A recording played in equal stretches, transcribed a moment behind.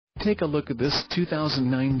Take a look at this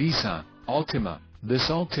 2009 Nissan Altima.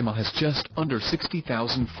 This Altima has just under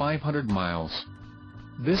 60,500 miles.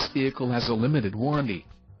 This vehicle has a limited warranty.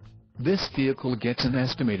 This vehicle gets an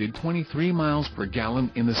estimated 23 miles per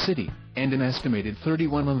gallon in the city, and an estimated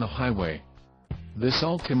 31 on the highway. This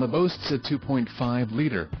Altima boasts a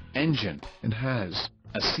 2.5-liter engine, and has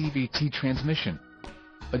a CVT transmission.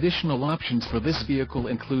 Additional options for this vehicle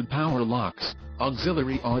include power locks,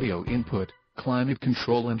 auxiliary audio input, climate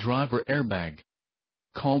control and driver airbag.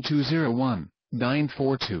 Call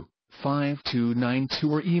 201-942-5292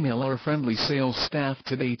 or email our friendly sales staff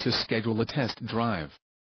today to schedule a test drive.